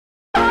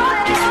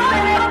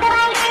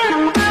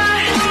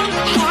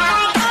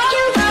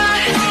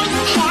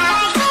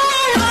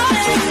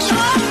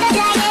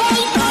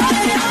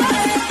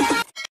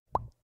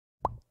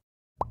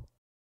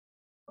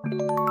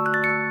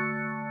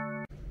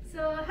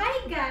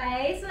Hi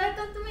guys!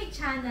 Welcome to my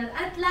channel.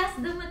 At last,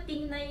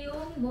 dumating na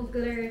yung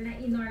Mugler na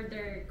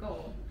in-order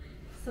ko.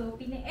 So,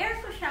 pina-air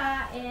ko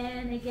siya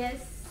and I guess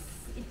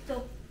it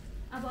took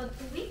about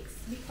 2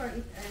 weeks before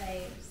it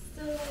arrives.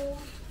 So,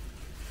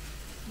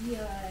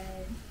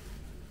 yun.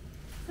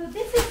 So,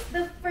 this is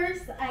the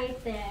first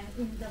item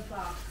in the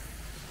box.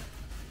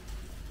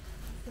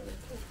 So,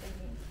 let's open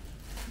it.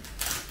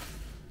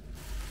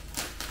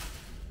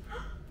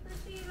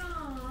 Nasira!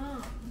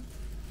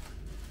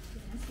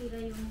 Nasira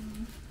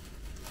yung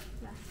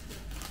plastic.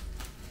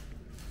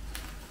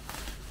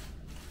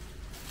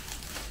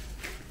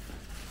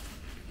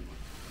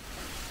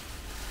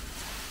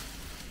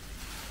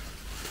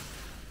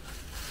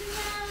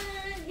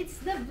 Yan!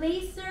 It's the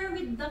blazer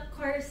with the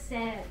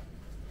corset.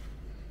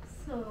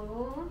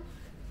 So,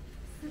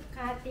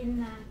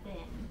 sukatin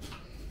natin.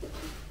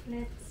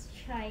 Let's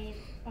try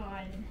it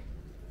on.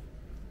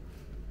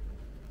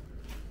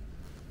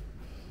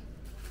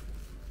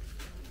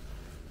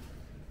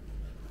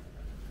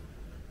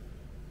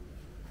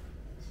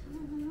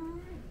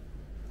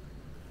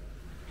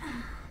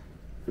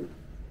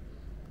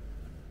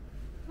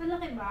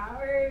 Malaki ba?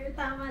 Or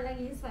tama lang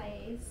yung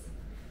size?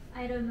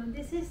 I don't know.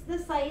 This is the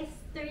size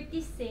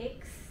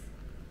 36.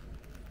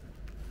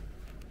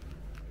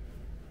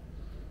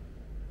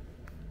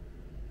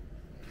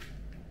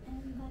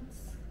 And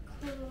let's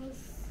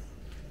close.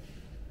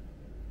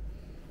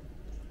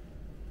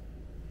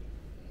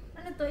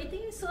 Ano to? Ito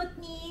yung suot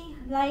ni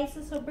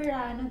Liza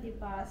Soberano,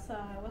 diba?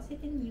 Was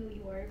it in New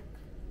York?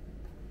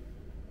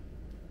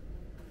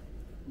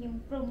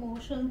 Yung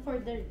promotion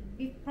for the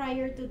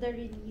prior to the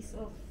release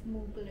of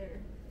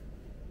Mugler.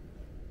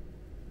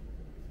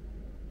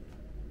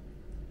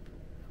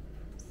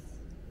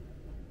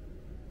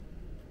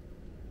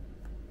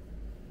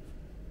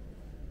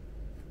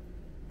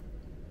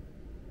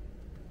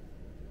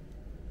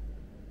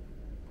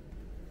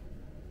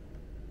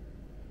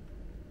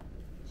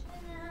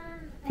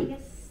 I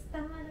guess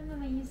tama na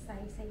naman yung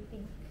size, I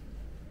think.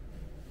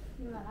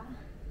 Diba?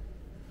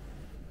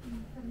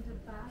 From the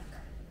back.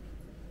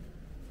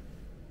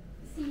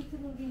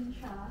 See-through din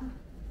siya.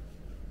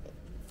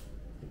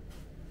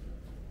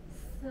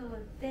 So,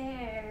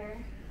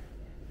 there.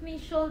 May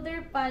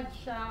shoulder pad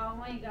siya.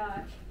 Oh my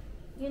gosh.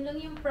 Yun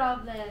lang yung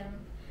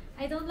problem.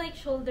 I don't like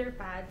shoulder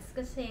pads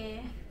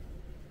kasi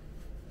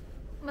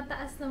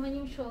mataas naman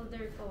yung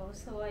shoulder ko.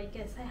 So, I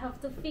guess I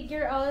have to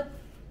figure out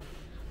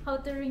how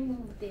to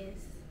remove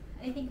this.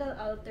 I think I'll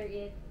alter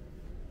it.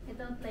 I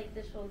don't like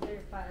the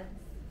shoulder pads.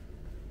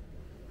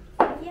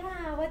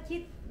 Yeah, what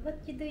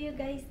do you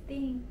guys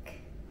think?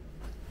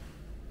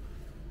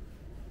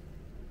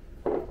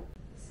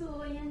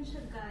 So, ayan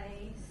siya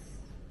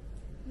guys.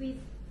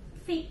 With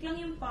fake lang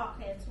yung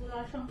pockets.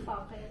 Wala siyang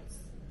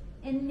pockets.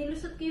 And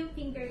nilusot ko yung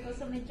finger ko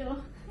so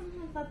medyo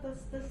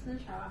tatas-tas na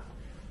siya.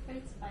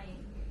 But it's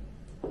fine.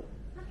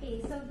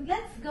 Okay, so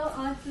let's go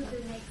on to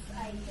the next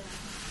item.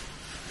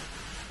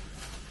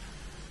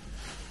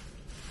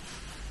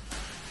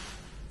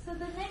 So,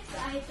 the next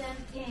item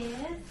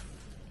is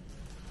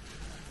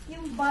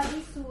yung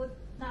bodysuit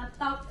na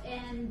top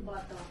and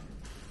bottom.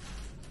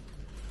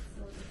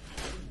 So,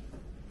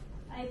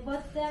 I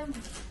bought them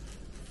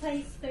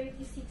size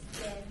 36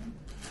 din.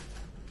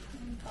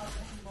 Yung top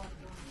and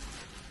bottom.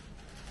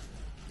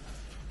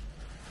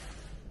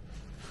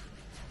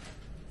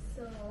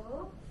 So,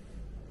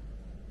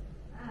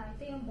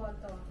 ito yung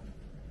bottom.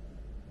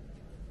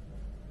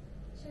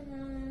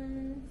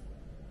 Tchanan!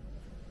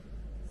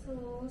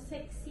 So,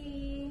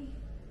 sexy.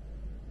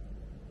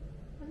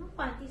 Anong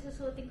panty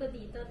susutin ko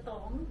dito?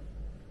 Tong?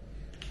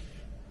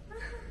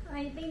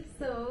 I think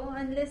so.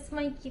 Unless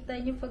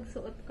makikita niyo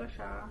pagsuot ko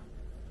siya.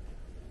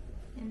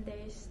 And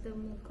there's the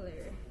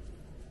Mugler.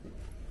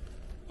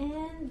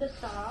 And the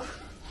top.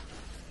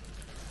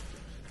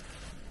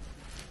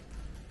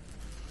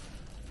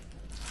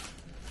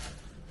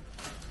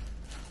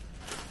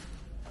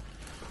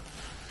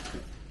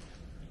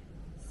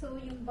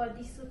 So, yung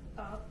bodysuit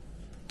top.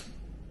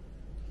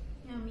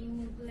 May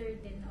Mugler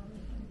din on.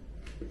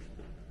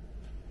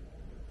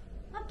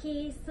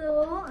 Okay,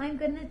 so I'm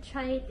gonna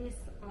try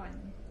this on.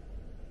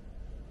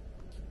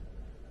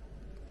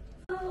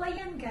 So,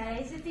 ayan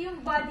guys, ito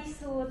yung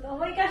bodysuit.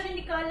 Oh my gosh,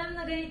 hindi ko alam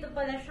na ganito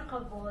pala siya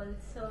ka-bold.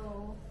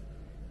 So,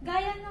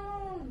 gaya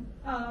nung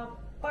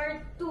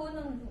part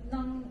 2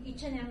 ng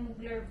H&M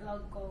Mugler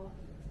vlog ko,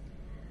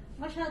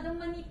 masyadong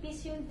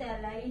manipis yung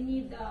tela. You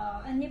need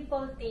a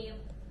nipple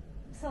tape.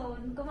 So,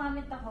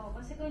 gumamit ako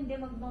kasi kung hindi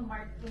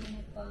magmamark yung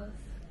nipples.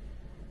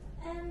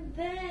 And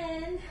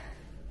then,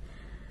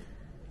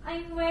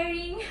 I'm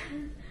wearing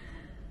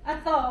a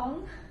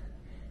thong.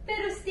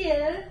 Pero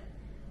still,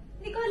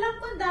 hindi ko alam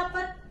kung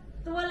dapat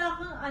wala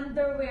kang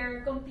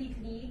underwear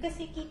completely.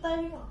 Kasi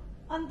kita yung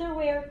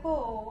underwear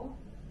ko.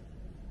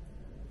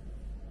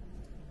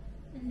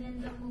 And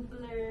then the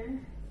Mugler.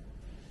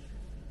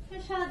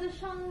 Masyado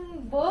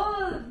siyang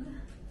bold.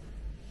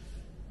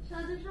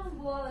 Masyado siyang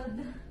bold.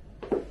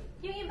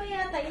 Yung iba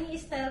yata,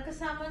 ini-style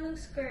kasama nung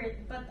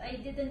skirt, but I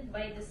didn't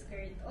buy the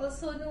skirt.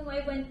 Also, nung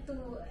I went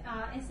to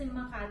SM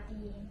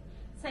Makati,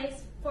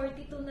 size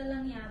 42 na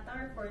lang yata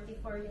or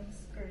 44 yung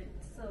skirt.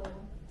 So,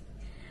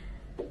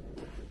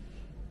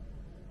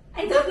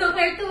 I don't know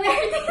where to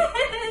wear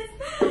this.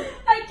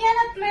 I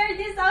cannot wear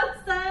this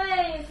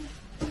outside.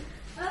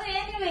 Okay,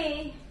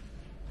 anyway,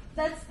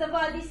 that's the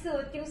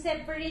bodysuit. Yung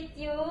separate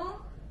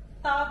yung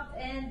top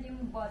and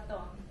yung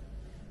bottom.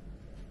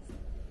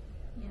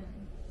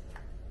 Yan.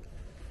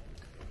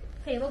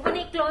 Okay, wag mo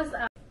na i-close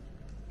up.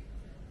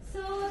 So,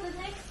 the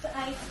next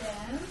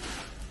item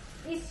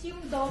is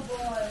yung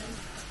double.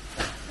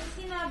 Yung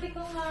sinabi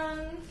ko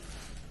ngang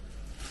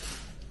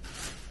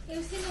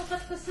yung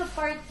sinukat ko sa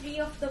part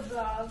 3 of the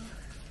vlog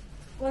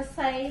was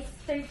size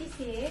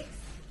 36.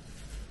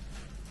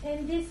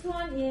 And this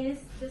one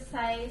is the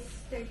size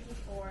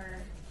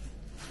 34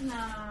 na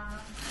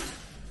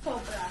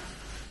sobra.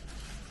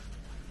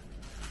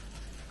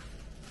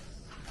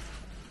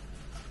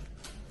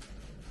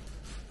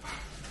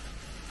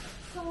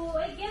 So,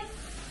 I guess,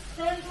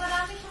 dahil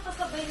marami siyang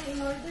kasabay na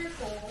in-order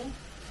ko,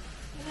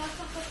 wala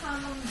siyang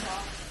kasamang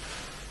box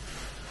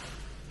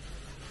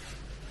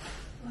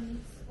on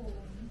its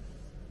own.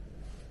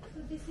 So,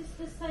 this is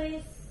the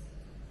size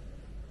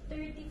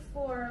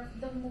 34 of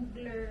the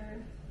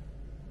Mugler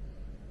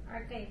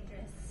archive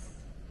dress.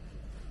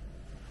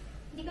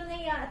 Hindi ko na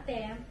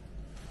i-attempt.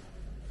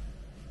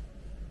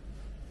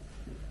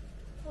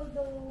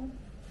 Although,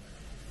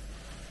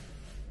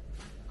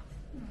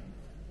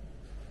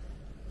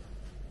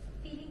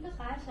 feeling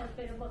kakasya,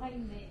 pero baka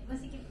hindi.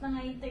 Masikip na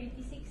nga yung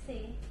 36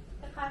 eh.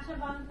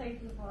 Kakasya ba ang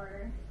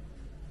 34?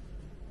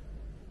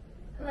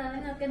 Well,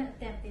 I'm not gonna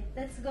attempt it.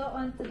 Let's go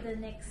on to the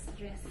next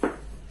dress.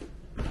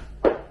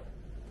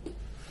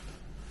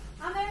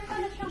 Meron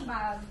pala siyang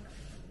bag.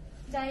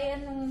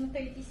 Gaya nung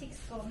 36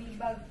 ko, may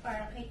bag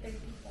para kay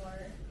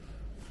 34.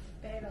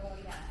 Pero,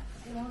 yeah,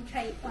 I won't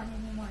try it on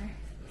anymore.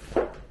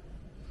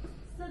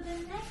 So, the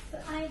next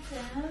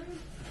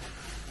item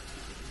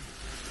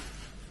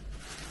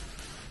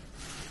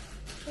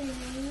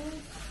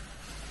is...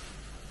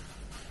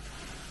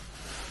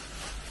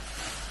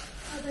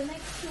 the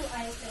next two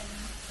items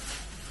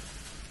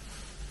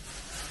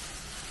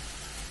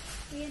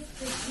is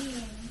the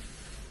jeans.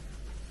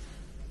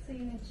 So,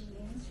 yung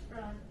jeans,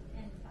 front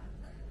and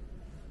back.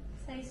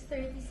 Size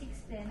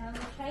 36 din. I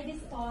will try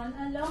this on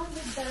along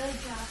with the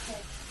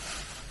jacket.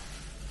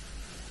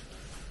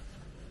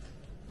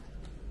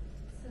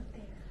 So,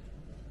 there.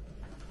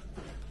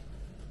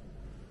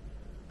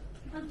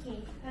 Okay,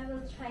 I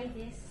will try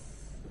this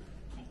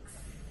next.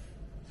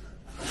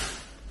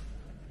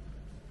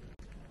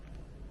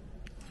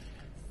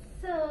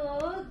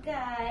 So,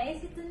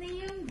 guys, ito na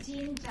yung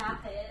jean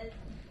jacket.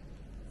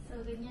 So,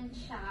 ganyan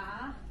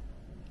siya.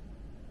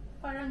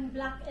 Parang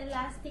black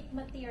elastic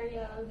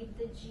material with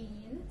the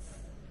jeans.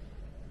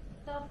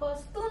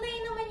 Tapos, tunay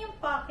naman yung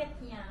pocket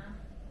niya.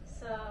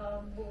 Sa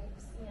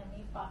boobs niya,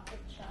 may pocket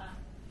siya.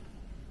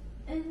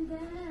 And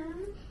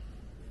then,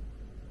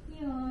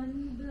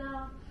 yun,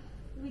 black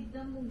with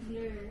the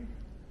Mugler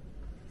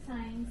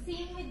sign.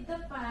 Same with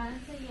the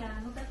pants.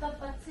 Ayan,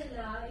 magkatapat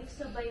sila if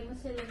sabay mo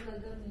silang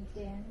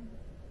gagamitin.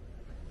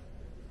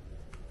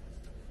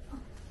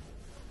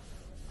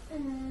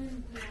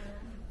 And,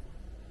 yan.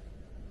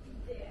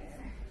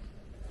 There.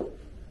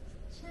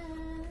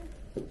 Chan.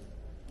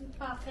 Yung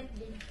pocket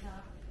din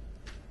siya.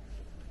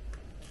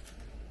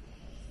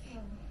 So.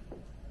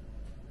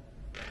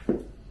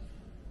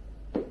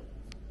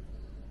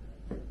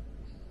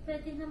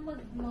 Pwede na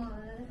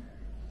mag-mall.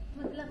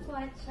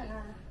 Maglakwat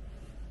siya.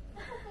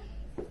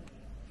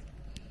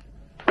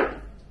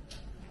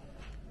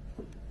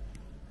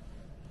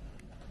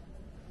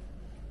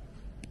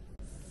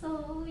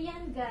 So,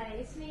 yan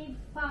guys. May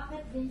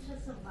pocket din siya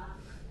sa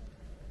back.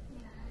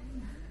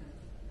 Yan.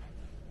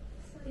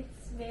 So,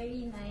 it's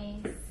very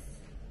nice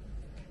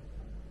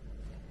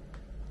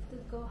to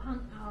go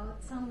hang out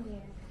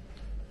somewhere.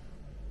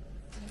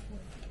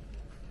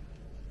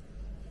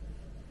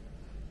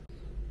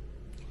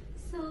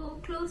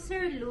 So,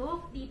 closer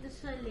look dito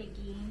sa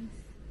leggings.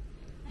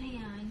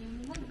 Ayan,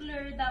 yung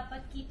Mugler,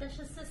 dapat kita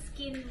siya sa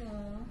skin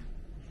mo.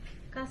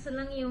 Kaso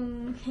lang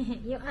yung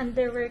yung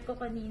underwear ko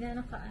kanina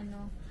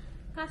nakaano.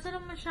 Kaso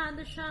lang masyado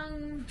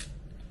siyang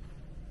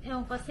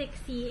ewan ko,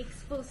 sexy,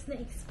 exposed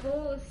na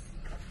exposed.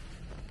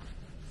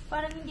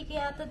 Parang hindi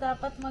kaya ito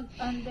dapat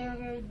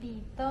mag-underwear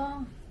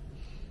dito.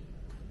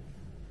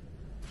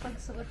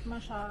 Pagsuot mo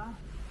siya.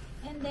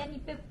 And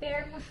then,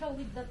 i-pair mo siya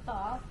with the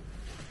top.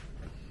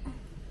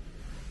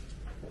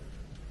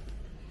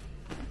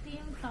 Ito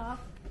yung top.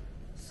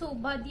 So,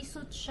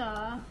 bodysuit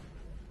siya.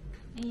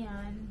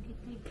 Ayan.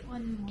 I-clip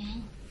on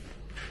mo.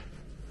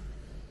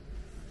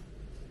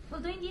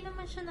 Although, hindi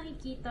naman siya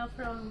nakikita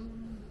from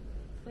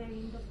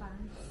wearing the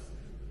pants.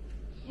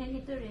 And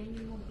ito rin,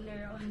 yung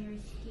Mugler on your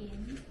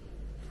skin.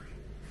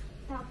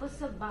 Tapos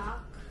sa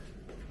back,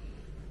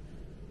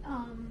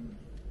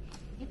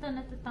 ito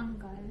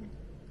natatanggal.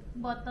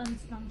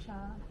 Buttons lang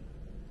siya.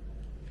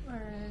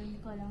 Or,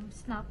 hindi ko alam,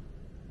 snap.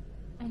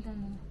 I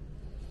don't know.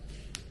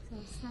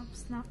 So, snap,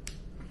 snap.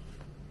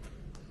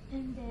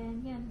 And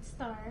then, yan,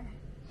 star.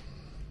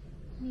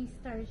 May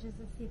star siya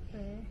sa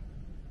zipper.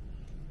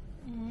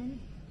 And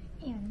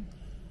yan.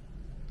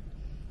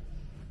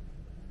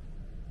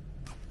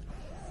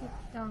 Sit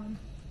down.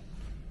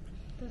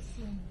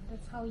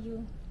 That's how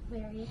you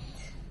wear it.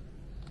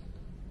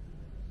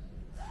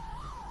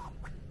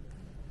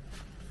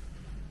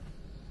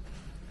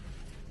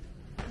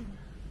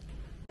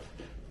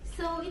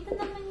 So, ito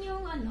naman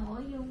yung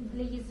yung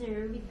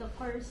blazer with the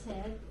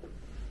corset.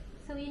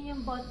 So, yun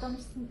yung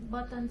buttons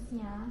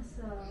niya.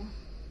 So,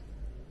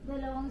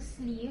 dalawang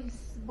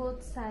sleeves,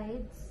 both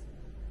sides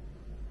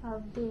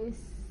of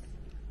this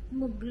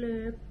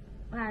Mugler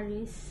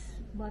Paris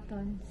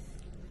buttons.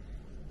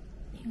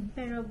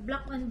 Pero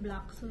black on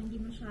black, so hindi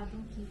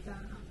masyadong kita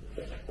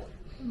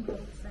on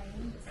both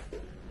sides.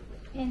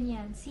 And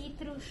yan,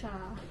 see-through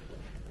siya.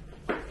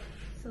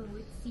 So,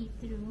 it's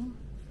see-through.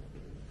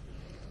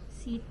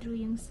 See-through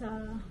yung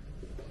sa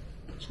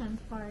chan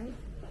part.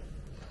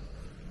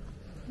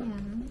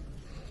 Yan.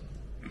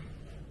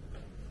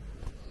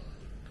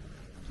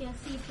 Kaya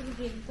see-through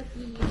din,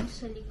 pati yung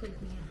sa likod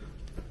niya.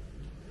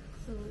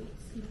 So,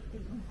 it's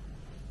see-through.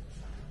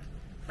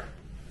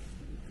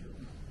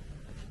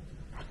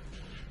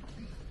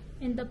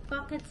 And the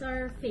pockets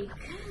are fake.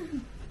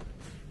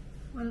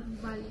 Walang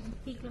bali.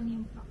 Fake lang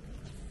yung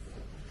pockets.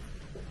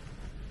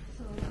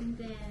 So, and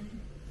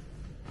then,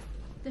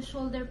 the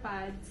shoulder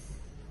pads,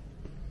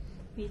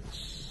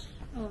 which,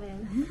 oh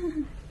well.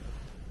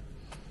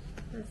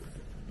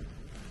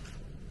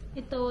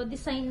 Ito,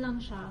 design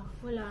lang siya.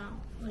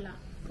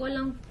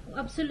 Walang,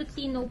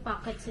 absolutely no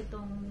pockets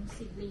itong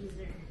si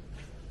blazer.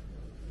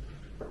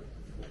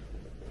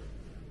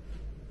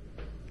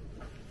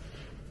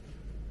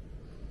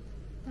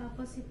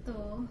 Tapos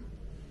ito,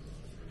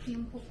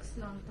 yung hooks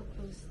lang to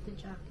close the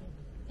jacket.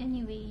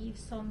 Anyway, you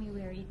saw me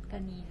wear it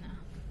kanina.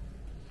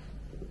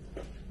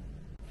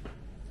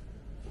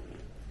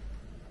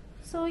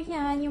 So,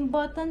 yan, yung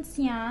buttons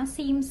niya,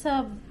 same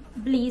sa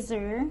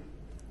blazer.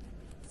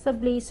 Sa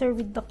blazer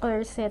with the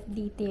corset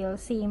detail,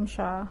 same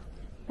siya.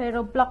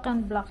 Pero black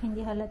and black,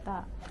 hindi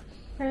halata.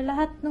 Pero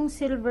lahat ng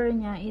silver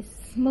niya is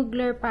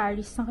Mugler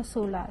Paris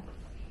nakasulat.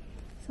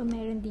 So,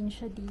 meron din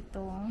siya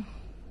dito.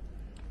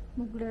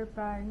 Mugler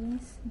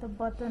Paris, the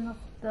button of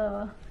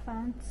the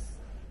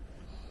pants.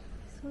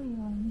 So,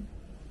 yun.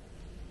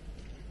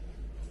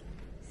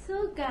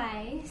 So,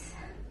 guys,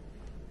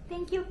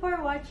 thank you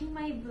for watching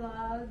my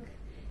vlog.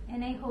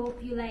 And I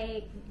hope you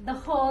like the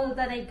haul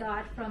that I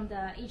got from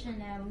the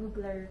H&M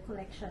Mugler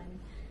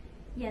collection.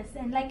 Yes,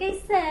 and like I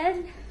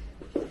said,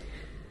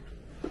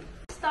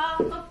 stock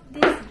of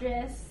this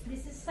dress.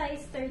 This is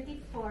size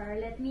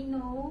 34. Let me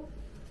know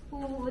who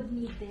would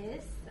need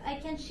this. I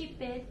can ship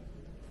it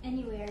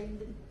anywhere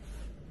in the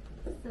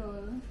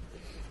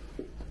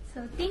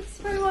so thanks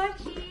for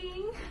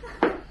watching.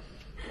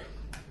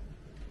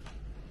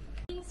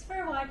 Thanks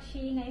for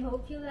watching. I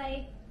hope you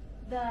like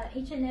the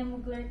H&M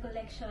Mugler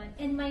collection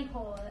and my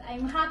haul.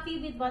 I'm happy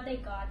with what I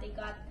got. I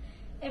got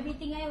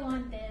everything I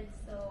wanted,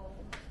 so